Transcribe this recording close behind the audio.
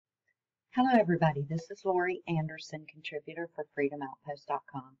Hello everybody, this is Lori Anderson, contributor for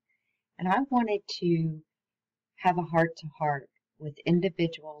freedomoutpost.com, and I wanted to have a heart-to-heart with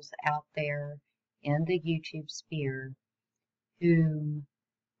individuals out there in the YouTube sphere who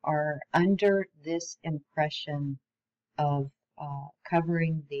are under this impression of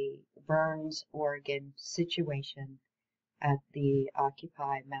covering the Burns, Oregon situation at the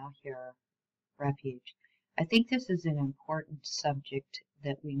Occupy Malheur Refuge. I think this is an important subject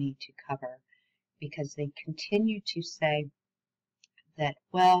that we need to cover because they continue to say that,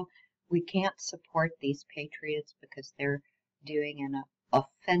 well, we can't support these patriots because they're doing an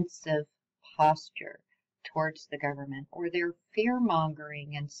offensive posture towards the government, or they're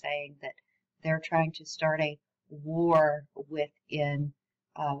fear-mongering and saying that they're trying to start a war within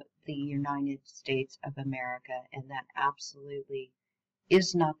the United States of America, and that absolutely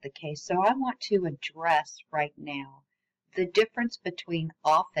is not the case. So I want to address right now the difference between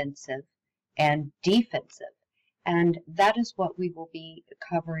offensive and defensive, and that is what we will be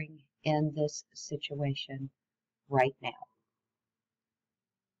covering in this situation right now.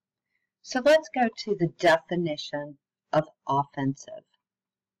 So let's go to the definition of offensive.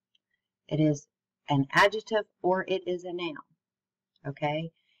 It is an adjective or it is a noun,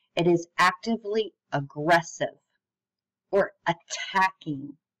 okay? It is actively aggressive or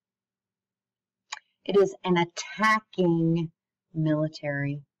attacking. It is an attacking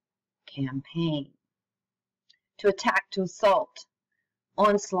military campaign. To attack, to assault,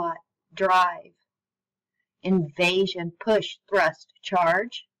 onslaught, drive, invasion, push, thrust,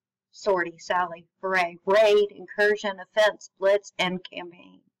 charge, sortie, sally, foray, raid, incursion, offense, blitz, and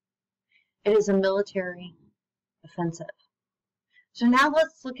campaign. It is a military offensive. So now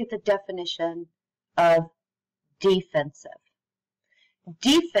let's look at the definition of defensive.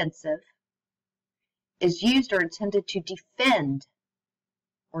 Defensive is used or intended to defend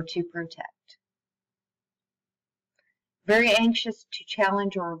or to protect. Very anxious to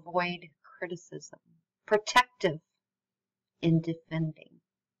challenge or avoid criticism. Protective in defending.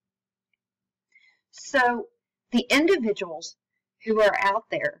 So the individuals who are out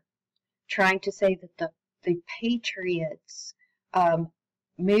there trying to say that the patriots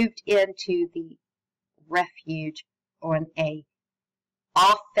moved into the refuge on a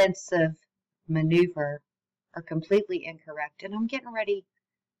offensive maneuver are completely incorrect, and I'm getting ready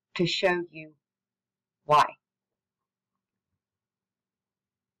to show you why.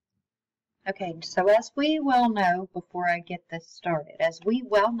 Okay, so as we well know, before I get this started, as we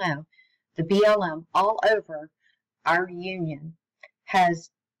well know, the BLM all over our union has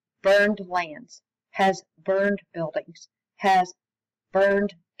burned lands, has burned buildings, has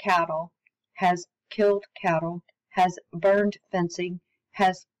burned cattle, has killed cattle, has burned fencing,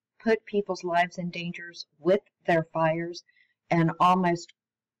 has put people's lives in danger with their fires, and almost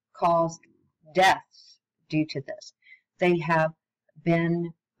caused deaths due to this. They have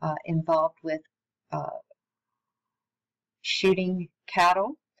been involved with shooting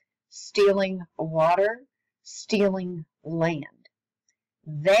cattle, stealing water, stealing land.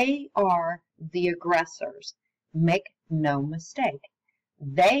 They are the aggressors. Make no mistake.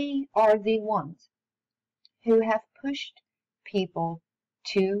 They are the ones who have pushed people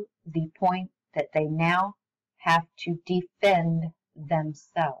to the point that they now have to defend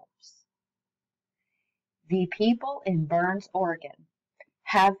themselves. The people in Burns, Oregon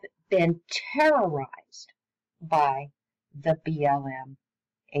have been terrorized by the BLM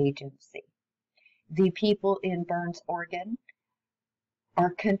agency. The people in Burns, Oregon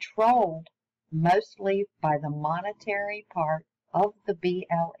are controlled mostly by the monetary part of the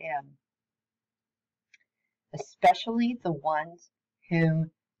BLM, especially the ones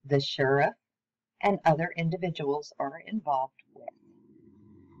whom the sheriff and other individuals are involved with.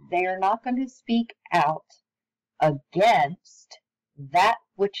 They are not going to speak out against that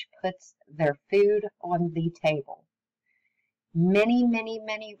which puts their food on the table. Many, many,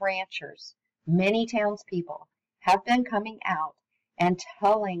 many ranchers, many townspeople have been coming out and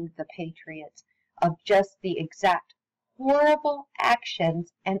telling the patriots of just the exact horrible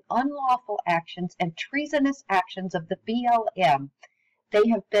actions and unlawful actions and treasonous actions of the BLM. They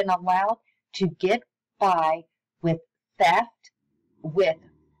have been allowed to get by with theft, with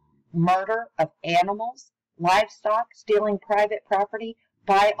murder of animals, livestock, stealing private property.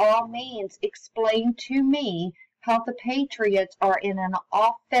 By all means, explain to me how the patriots are in an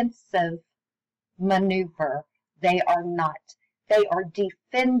offensive maneuver. They are not. They are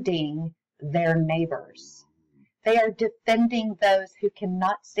defending their neighbors. They are defending those who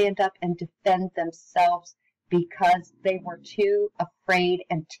cannot stand up and defend themselves because they were too afraid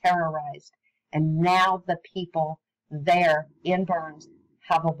and terrorized. And now the people there in Burns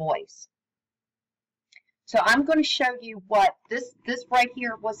have a voice. So I'm going to show you what this right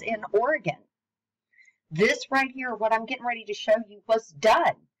here was in Oregon. This right here, what I'm getting ready to show you, was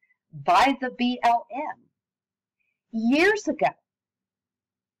done by the BLM years ago.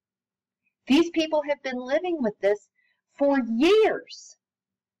 These people have been living with this for years.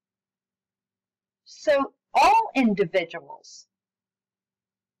 So all individuals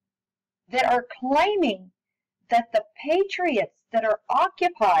that are claiming that the patriots that are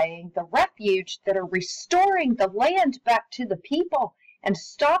occupying the refuge, that are restoring the land back to the people and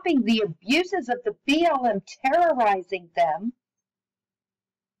stopping the abuses of the BLM terrorizing them,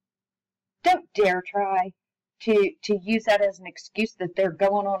 don't dare try to use that as an excuse that they're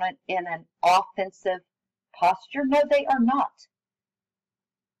going on in an offensive posture. No, they are not.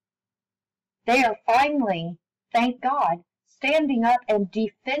 They are finally, thank God, standing up and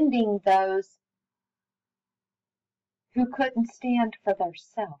defending those who couldn't stand for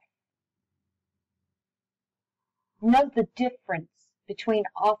themselves. Know the difference between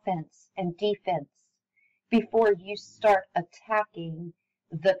offense and defense before you start attacking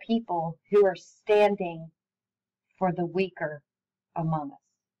the people who are standing for the weaker among us.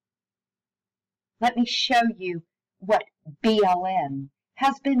 Let me show you what BLM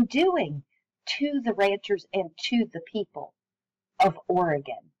has been doing to the ranchers and to the people of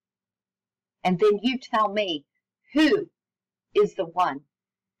Oregon. And then you tell me, who is the one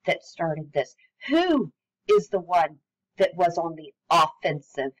that started this? Who is the one that was on the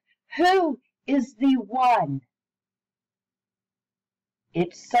offensive? Who is the one?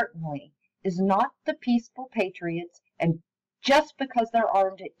 It certainly is not the peaceful patriots, and just because they're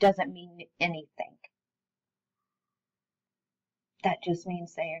armed, it doesn't mean anything. That just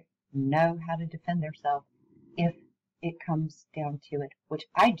means they know how to defend themselves if it comes down to it, which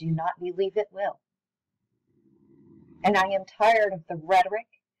I do not believe it will. And I am tired of the rhetoric.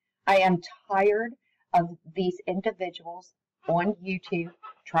 I am tired of these individuals on YouTube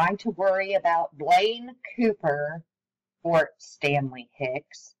trying to worry about Blaine Cooper or Stanley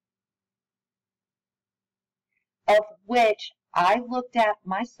Hicks, of which I looked at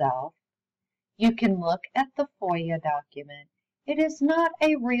myself. You can look at the FOIA document. It is not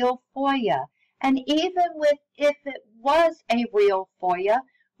a real FOIA. And even if it was a real FOIA,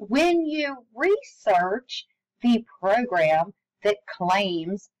 when you research the program that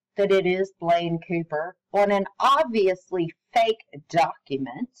claims that it is Blaine Cooper on an obviously fake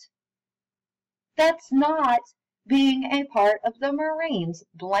document, that's not being a part of the Marines.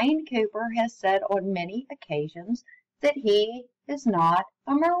 Blaine Cooper has said on many occasions that he is not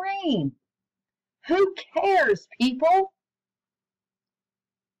a Marine. Who cares, people?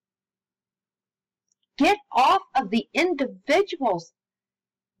 Get off of the individuals.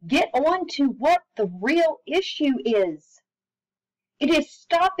 Get on to what the real issue is. It is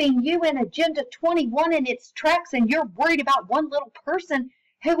stopping you in Agenda 21 in its tracks, and you're worried about one little person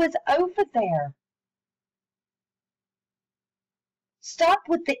who is over there. Stop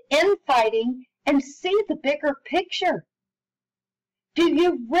with the infighting and see the bigger picture. Do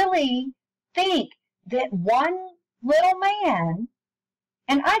you really think that one little man,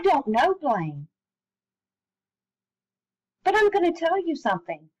 and I don't know Blaine, but I'm going to tell you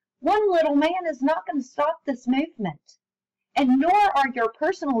something. One little man is not going to stop this movement. And nor are your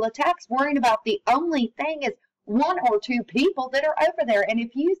personal attacks worrying about the only thing is one or two people that are over there. And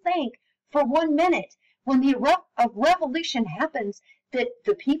if you think for 1 minute, when the revolution happens, that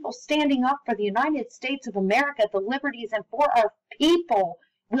the people standing up for the United States of America, the liberties, and for our people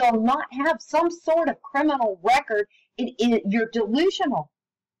will not have some sort of criminal record, you're delusional.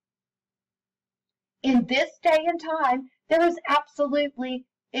 In this day and time, there is absolutely,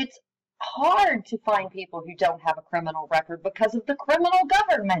 it's hard to find people who don't have a criminal record because of the criminal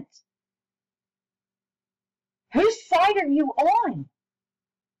government. Whose side are you on?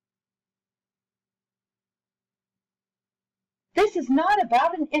 This is not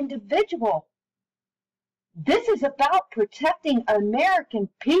about an individual. This is about protecting American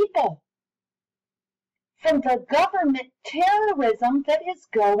people from the government terrorism that is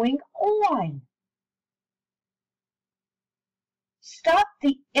going on. Stop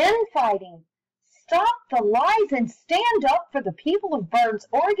the infighting. Stop the lies and stand up for the people of Burns,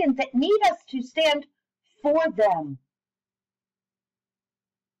 Oregon that need us to stand for them.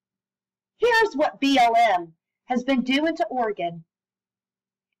 Here's what BLM has been doing to Oregon,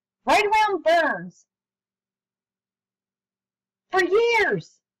 right around Burns, for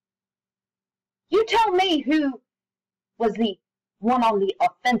years. You tell me who was the one on the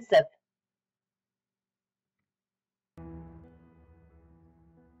offensive.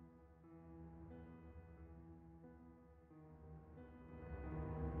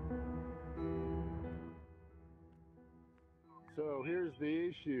 So here's the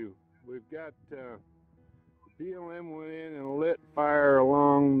issue. We've got BLM went in and lit fire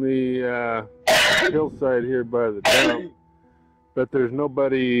along the hillside here by the dump, but there's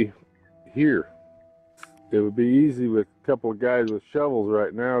nobody here. It would be easy with a couple of guys with shovels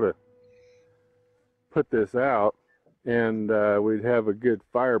right now to put this out, and we'd have a good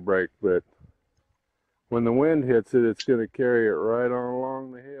fire break, but when the wind hits it, it's going to carry it right on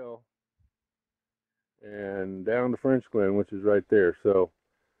along the hill and down to French Glen, which is right there. So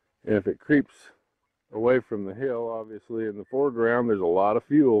if it creeps away from the hill, obviously in the foreground there's a lot of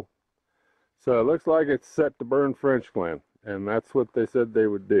fuel, so it looks like it's set to burn French Glen, and that's what they said they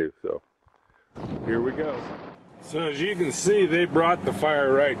would do. So here we go. So as you can see, they brought the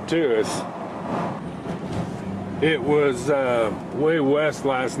fire right to us. It was way west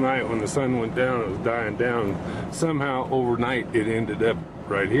last night when the sun went down. It was dying down. Somehow overnight it ended up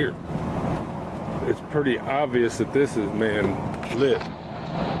right here. It's pretty obvious that this is man lit.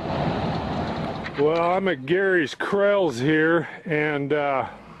 Well, I'm at Gerry's Krell's here, and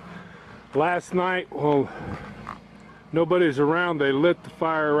last night, well, nobody's around. They lit the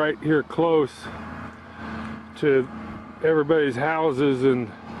fire right here close to everybody's houses, and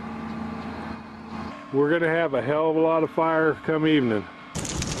we're gonna have a hell of a lot of fire come evening.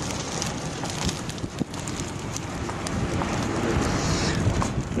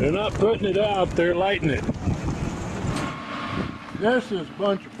 They're not putting it out, they're lighting it. This is a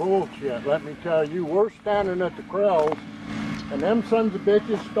bunch of bullshit, let me tell you. We're standing at the Krell's, and them sons of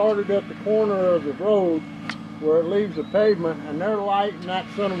bitches started at the corner of the road where it leaves the pavement, and they're lighting that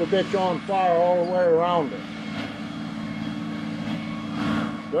son of a bitch on fire all the way around it.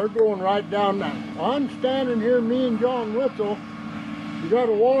 They're going right down that. I'm standing here, me and John Witzel. You got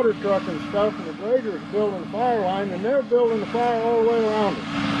a water truck and stuff, and the grader's building a fire line, and they're building the fire all the way around it.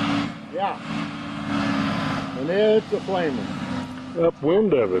 Yeah. And it's a flamer.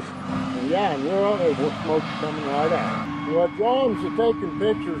 Upwind of us. And yeah, and we're on there, smoke's coming right out. Well, John's taking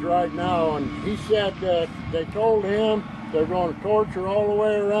pictures right now, and he said that they told him they're going to torture all the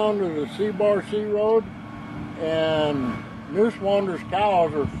way around to the C-Bar C Road, and Noose Wander's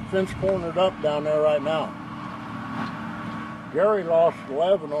cows are fence cornered up down there right now. Gerry lost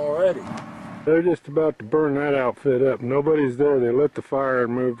 11 already. They're just about to burn that outfit up. Nobody's there. They lit the fire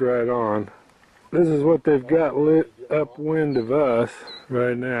and moved right on. This is what they've got lit upwind of us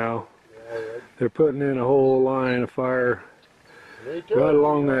right now. They're putting in a whole line of fire right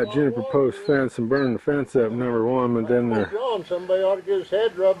along that juniper post fence and burning the fence up, number one, but then somebody ought to get his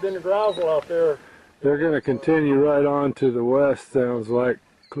head rubbed in the gravel out there. They're going to continue right on to the west, sounds like,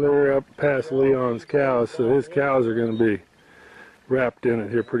 clear up past Leon's cows, so his cows are going to be wrapped in it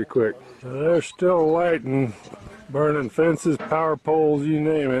here pretty quick. So they're still lighting, burning fences, power poles, you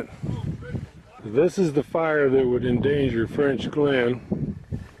name it. This is the fire that would endanger French Glen.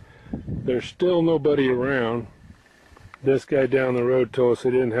 There's still nobody around. This guy down the road told us he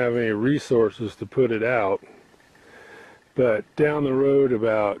didn't have any resources to put it out. But down the road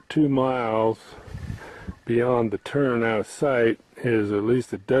about 2 miles beyond the turn out of sight is at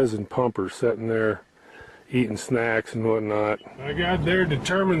least a dozen pumpers sitting there eating snacks and whatnot. I got there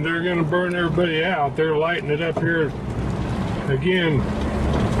determined they're going to burn everybody out. They're lighting it up here again.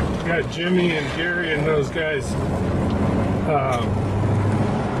 Got Jimmy and Gerry and those guys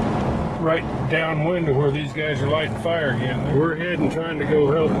right downwind of where these guys are lighting fire again. We're heading, trying to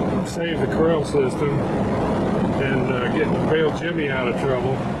go help save the corral system and bail Jimmy out of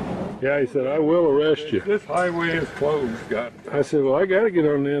trouble. Yeah, he said, I will arrest you. This highway is closed, God. I said, well, I got to get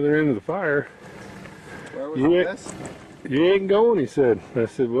on the other end of the fire. Where was this? You ain't going, he said. I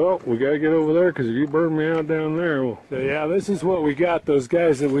said, well, we got to get over there because if you burn me out down there. Well, so yeah, this is what we got. Those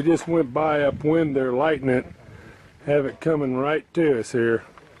guys that we just went by upwind, they're lighting it, have it coming right to us here.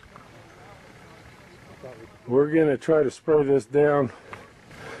 We're going to try to spray this down.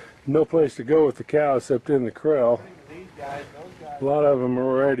 No place to go with the cows except in the corral. A lot of them are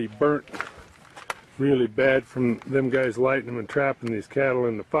already burnt really bad from them guys lighting them and trapping these cattle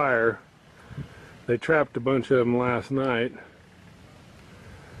in the fire. They trapped a bunch of them last night.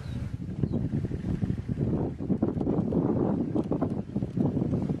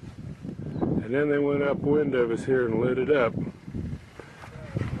 And then they went upwind of us here and lit it up.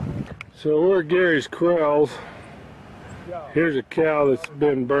 So we're at Gerry's Krell's. Here's a cow that's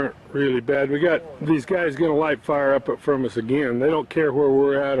been burnt really bad. We got these guys gonna light fire up from us again. They don't care where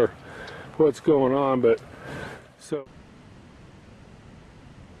we're at or what's going on, but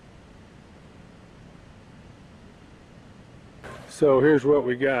so here's what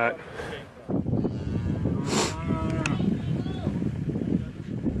we got.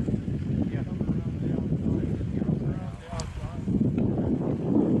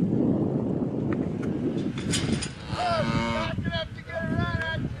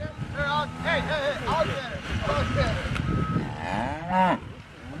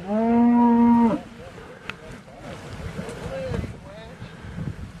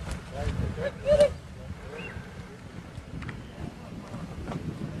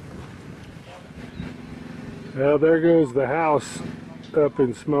 Well, there goes the house up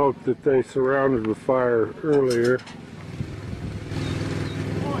in smoke that they surrounded with fire earlier.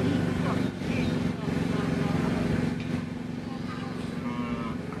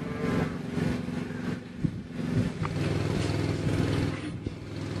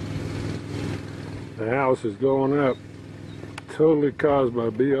 The house is going up, totally caused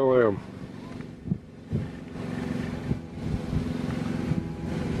by BLM.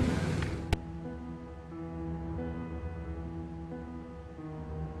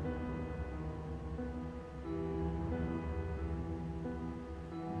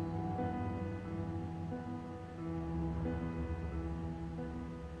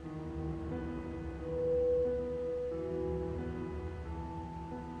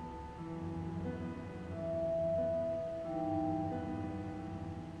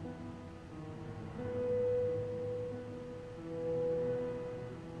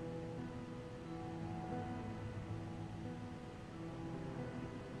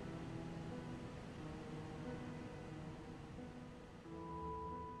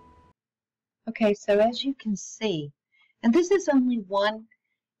 Okay, so as you can see, and this is only one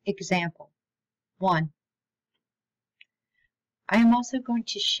example, one. I am also going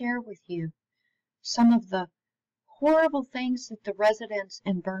to share with you some of the horrible things that the residents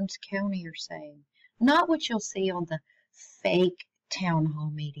in Burns County are saying. Not what you'll see on the fake town hall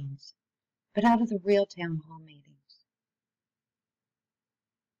meetings, but out of the real town hall meetings.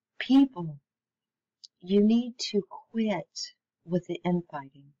 People, you need to quit with the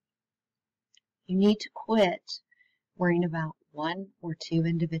infighting. You need to quit worrying about one or two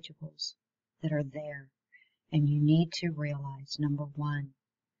individuals that are there. And you need to realize, number one,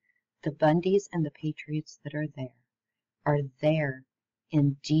 the Bundys and the Patriots that are there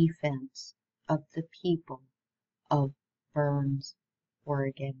in defense of the people of Burns,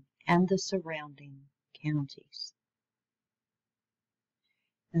 Oregon, and the surrounding counties.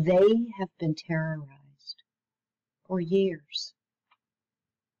 They have been terrorized for years.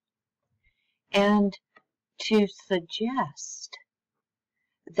 And to suggest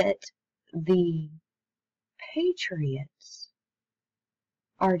that the Patriots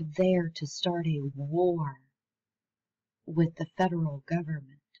are there to start a war with the federal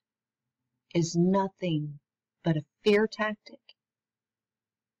government is nothing but a fear tactic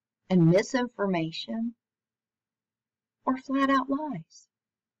and misinformation or flat out lies.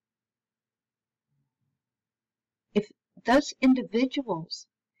 If those individuals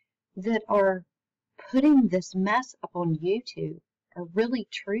that are putting this mess up on YouTube are really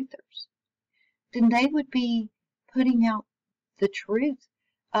truthers, then they would be putting out the truth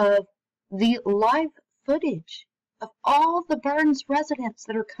of the live footage of all the Burns residents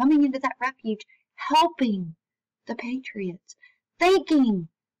that are coming into that refuge, helping the Patriots, thanking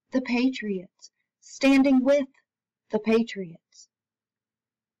the Patriots, standing with the Patriots.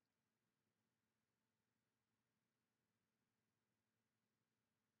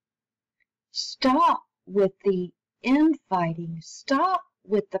 Stop with the infighting. Stop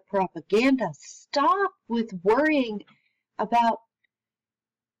with the propaganda. Stop with worrying about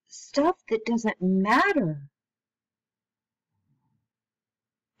stuff that doesn't matter.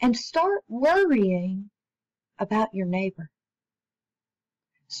 And start worrying about your neighbor.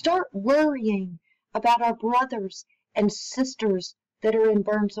 Start worrying about our brothers and sisters that are in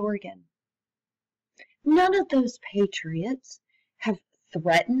Burns, Oregon. None of those patriots have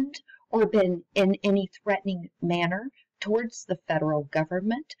threatened or been in any threatening manner towards the federal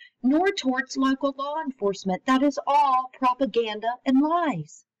government, nor towards local law enforcement. That is all propaganda and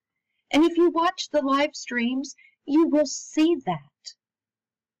lies. And if you watch the live streams, you will see that.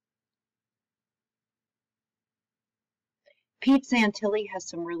 Pete Santilli has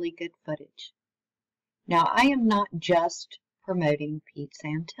some really good footage. Now, I am not just promoting Pete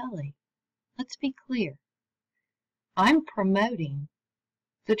Santilli. Let's be clear. I'm promoting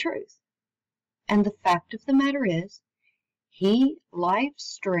the truth. And the fact of the matter is, he live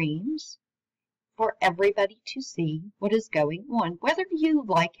streams for everybody to see what is going on. Whether you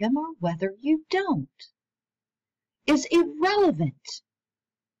like him or whether you don't is irrelevant.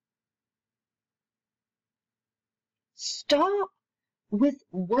 Stop with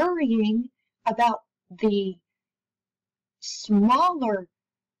worrying about the smaller,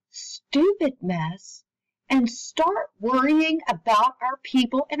 stupid mess and start worrying about our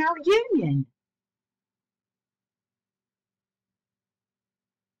people and our union.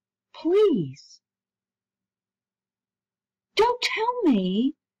 Please. Don't tell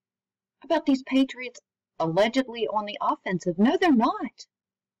me about these patriots allegedly on the offensive. No, they're not.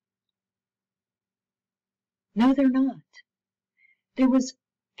 No, they're not. There was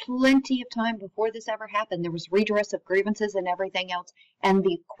plenty of time before this ever happened. There was redress of grievances and everything else, and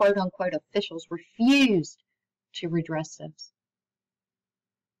the quote-unquote officials refused to redress those.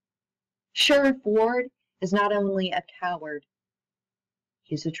 Sheriff Ward is not only a coward,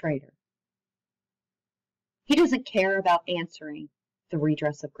 he's a traitor. He doesn't care about answering the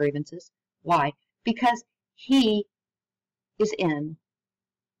redress of grievances. Why? Because he is in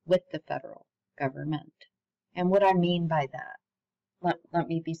with the federal government. And what I mean by that, let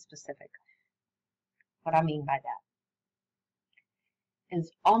me be specific. What I mean by that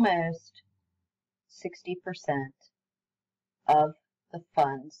is almost 60% of the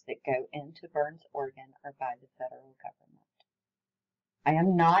funds that go into Burns, Oregon are by the federal government. I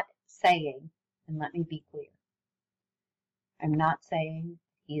am not saying, and let me be clear, I'm not saying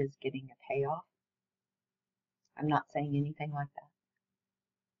he is getting a payoff. I'm not saying anything like that.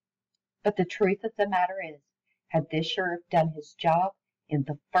 But the truth of the matter is, had this sheriff done his job in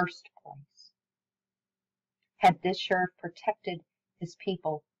the first place, had this sheriff protected his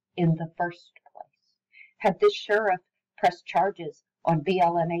people in the first place, had this sheriff pressed charges on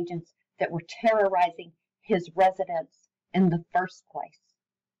BLM agents that were terrorizing his residents in the first place,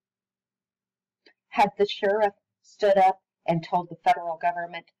 had the sheriff stood up and told the federal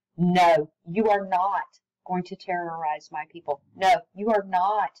government, no, you are not going to terrorize my people. No, you are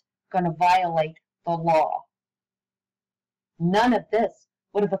not going to violate the law. None of this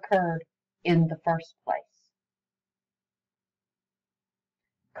would have occurred in the first place.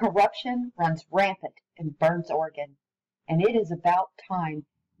 Corruption runs rampant in Burns, Oregon, and it is about time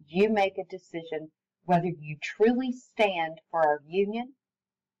you make a decision whether you truly stand for our union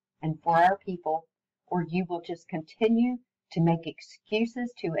and for our people, or you will just continue to make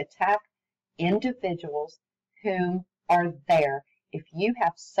excuses to attack individuals whom are there. If you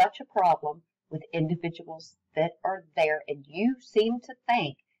have such a problem with individuals that are there and you seem to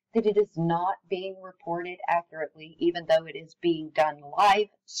think that it is not being reported accurately, even though it is being done live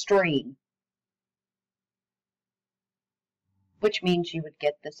stream, which means you would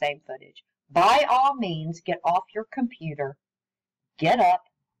get the same footage. By all means, get off your computer, get up,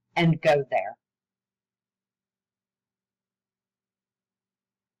 and go there.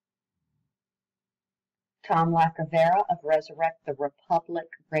 Tom Lacavera of Resurrect the Republic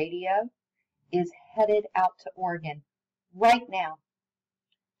Radio is headed out to Oregon right now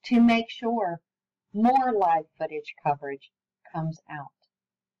to make sure more live footage coverage comes out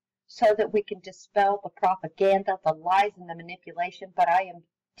so that we can dispel the propaganda, the lies, and the manipulation. But I am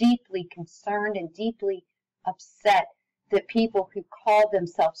deeply concerned and deeply upset that people who call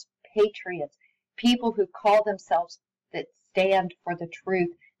themselves patriots, people who call themselves that stand for the truth,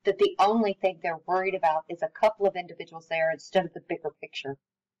 that the only thing they're worried about is a couple of individuals there instead of the bigger picture.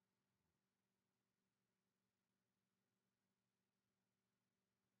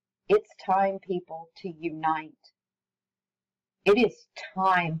 It's time, people, to unite. It is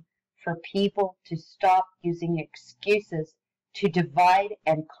time for people to stop using excuses to divide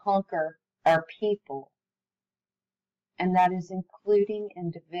and conquer our people. And that is including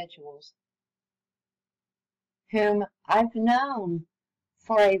individuals whom I've known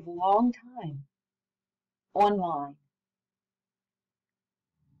for a long time online.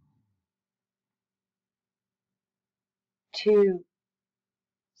 To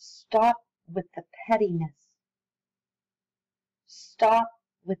stop with the pettiness. Stop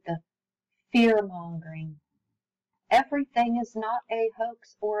with the fear-mongering. Everything is not a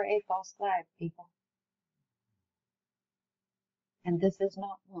hoax or a false flag, people. And this is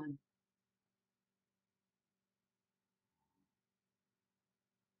not one.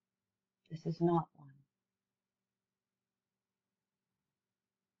 This is not one.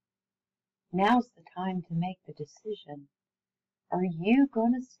 Now's the time to make the decision. Are you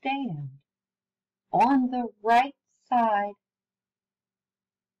going to stand on the right side,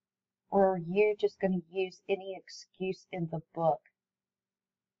 or are you just going to use any excuse in the book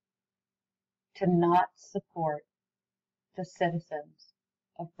to not support the citizens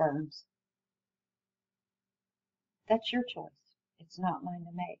of Burns? That's your choice. It's not mine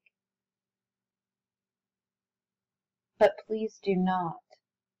to make. But please do not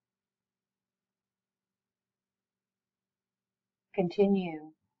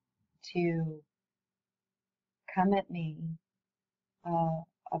continue to come at me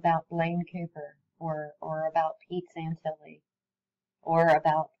about Blaine Cooper or about Pete Santilli or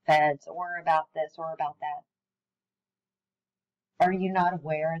about feds or about this or about that. Are you not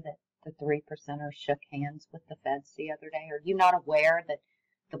aware that the 3%ers shook hands with the feds the other day? Are you not aware that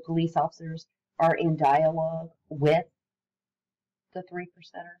the police officers are in dialogue with the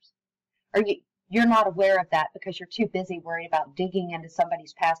 3%ers? You're not aware of that because you're too busy worried about digging into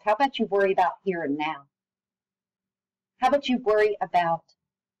somebody's past. How about you worry about here and now? How about you worry about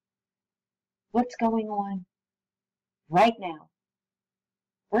what's going on right now?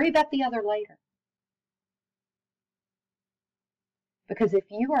 Worry about the other later. Because if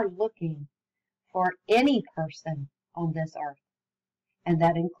you are looking for any person on this earth, and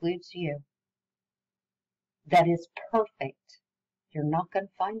that includes you, that is perfect, you're not going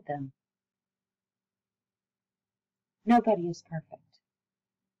to find them. Nobody is perfect.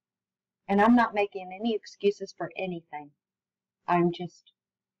 And I'm not making any excuses for anything. I'm just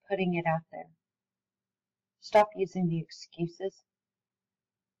putting it out there. Stop using the excuses,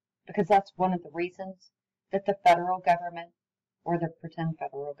 because that's one of the reasons that the federal government, or the pretend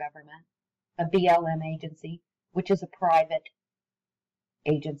federal government, a BLM agency, which is a private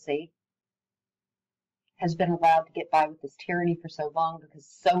agency, has been allowed to get by with this tyranny for so long because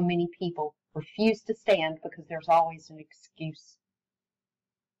so many people refuse to stand because there's always an excuse.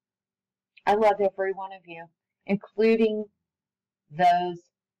 I love every one of you, including those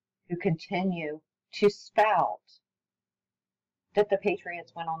who continue to spout that the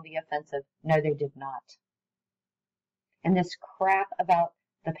Patriots went on the offensive. No, they did not. And this crap about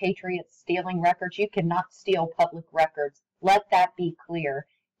the Patriots stealing records, you cannot steal public records. Let that be clear.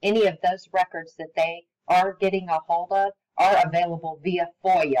 Any of those records that they are getting a hold of are available via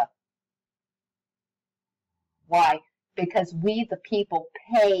FOIA. Why? Because we, the people,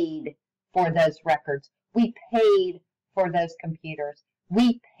 paid for those records. We paid for those computers.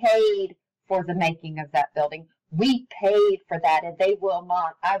 We paid for the making of that building. We paid for that, and I will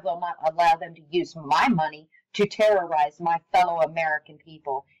not allow them to use my money to terrorize my fellow American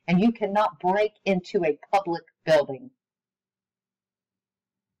people. And you cannot break into a public building.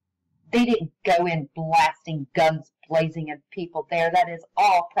 They didn't go in blasting, guns blazing at people there. That is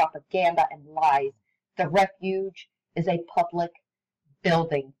all propaganda and lies. The refuge is a public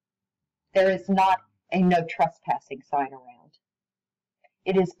building. There is not a no trespassing sign around.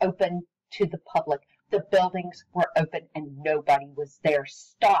 It is open to the public. The buildings were open and nobody was there.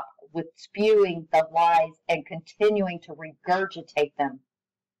 Stop with spewing the lies and continuing to regurgitate them.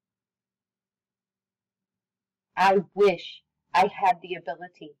 I wish I had the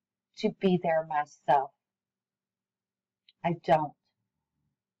ability to be there myself. I don't.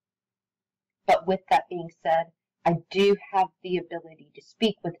 But with that being said, I do have the ability to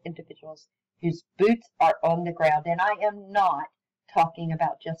speak with individuals whose boots are on the ground, and I am not talking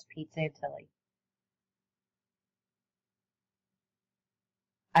about just Pete Santilli.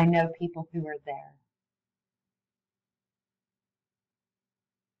 I know people who are there.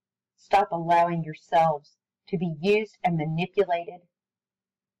 Stop allowing yourselves to be used and manipulated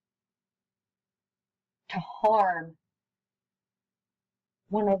to harm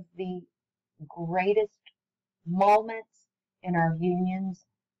one of the greatest moments in our union's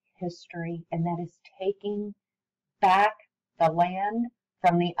history, and that is taking back the land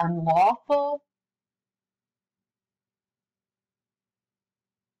from the unlawful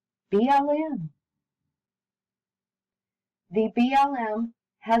BLM. The BLM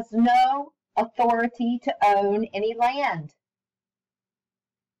has no authority to own any land.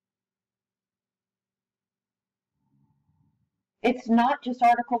 It's not just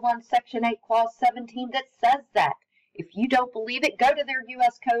Article 1, Section 8, Clause 17 that says that. If you don't believe it, go to their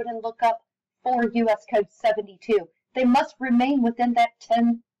U.S. Code and look up for U.S. Code 72. They must remain within that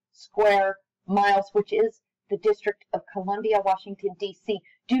 10 square miles, which is the District of Columbia, Washington, D.C.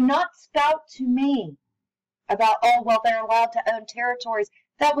 Do not spout to me about, oh, well, they're allowed to own territories.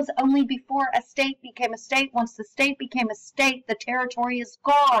 That was only before a state became a state. Once the state became a state, the territory is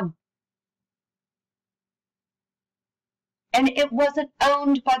gone. And it wasn't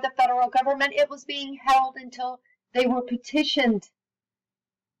owned by the federal government. It was being held until they were petitioned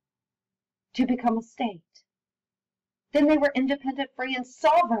to become a state. Then they were independent, free, and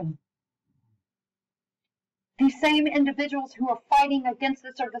sovereign. These same individuals who are fighting against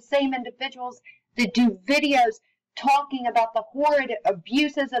this are the same individuals that do videos talking about the horrid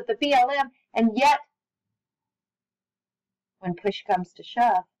abuses of the BLM, and yet, when push comes to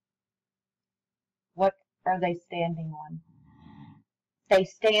shove, what are they standing on? They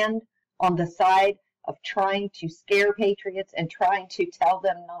stand on the side of trying to scare patriots and trying to tell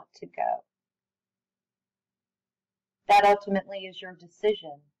them not to go. That ultimately is your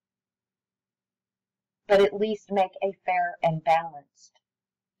decision. But at least make a fair and balanced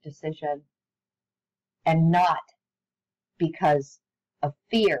decision, and not because of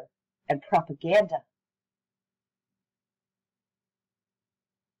fear and propaganda,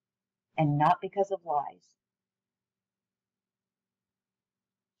 and not because of lies.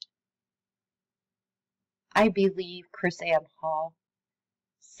 I believe Chris Ann Hall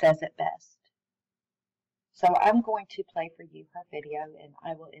says it best. So I'm going to play for you her video, and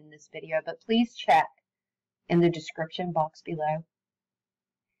I will end this video, but please check in the description box below,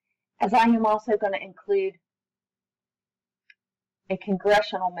 as I am also going to include a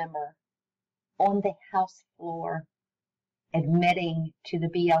congressional member on the House floor admitting to the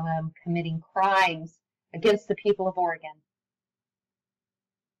BLM committing crimes against the people of Oregon.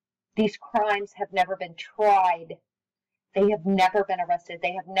 These crimes have never been tried. They have never been arrested.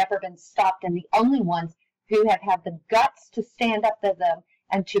 They have never been stopped. And the only ones who have had the guts to stand up to them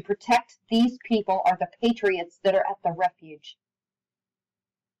and to protect these people are the patriots that are at the refuge.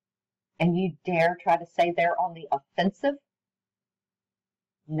 And you dare try to say they're on the offensive?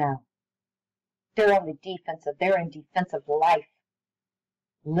 No. They're on the defensive. They're in defense of life,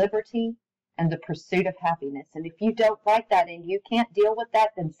 liberty, and the pursuit of happiness. And if you don't like that and you can't deal with that,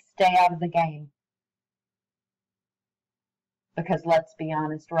 then stay out of the game. Because let's be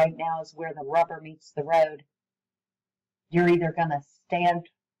honest, right now is where the rubber meets the road. You're either going to stand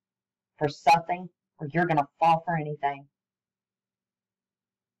for something or you're going to fall for anything.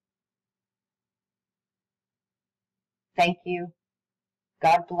 Thank you.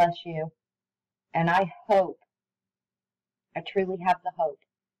 God bless you. And I hope, I truly have the hope,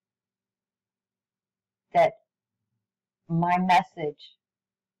 that my message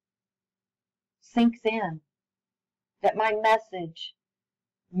sinks in, that my message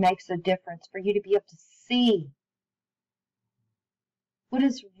makes a difference for you to be able to see what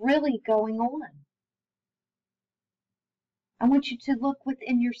is really going on. I want you to look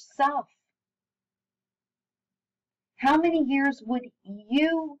within yourself. How many years would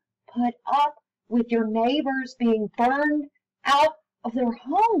you put up with your neighbors being burned out of their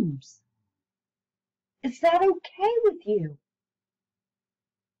homes? Is that okay with you?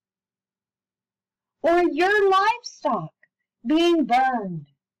 Or your livestock being burned?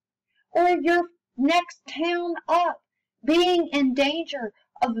 Or your next town up being in danger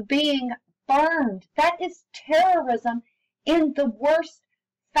of being burned? That is terrorism in the worst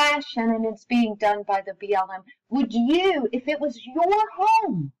fashion, and it's being done by the BLM. Would you, if it was your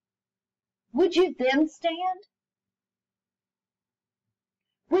home, would you then stand?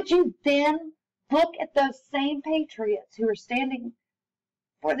 Would you then look at those same patriots who are standing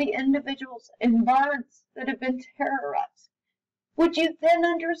for the individuals in barns that have been terrorized? Would you then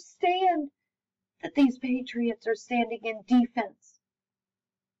understand that these patriots are standing in defense,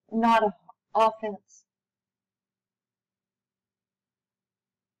 not offense?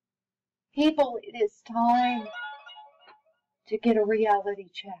 People, it is time to get a reality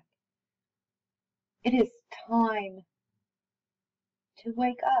check. It is time to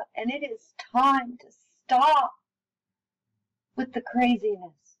wake up, and it is time to stop with the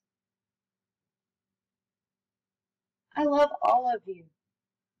craziness. I love all of you,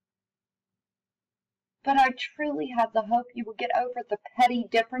 but I truly have the hope you will get over the petty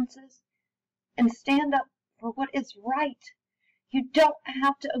differences and stand up for what is right. You don't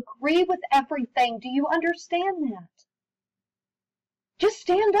have to agree with everything. Do you understand that? Just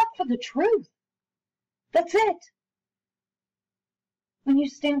stand up for the truth. That's it. When you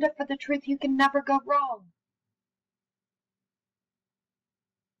stand up for the truth, you can never go wrong.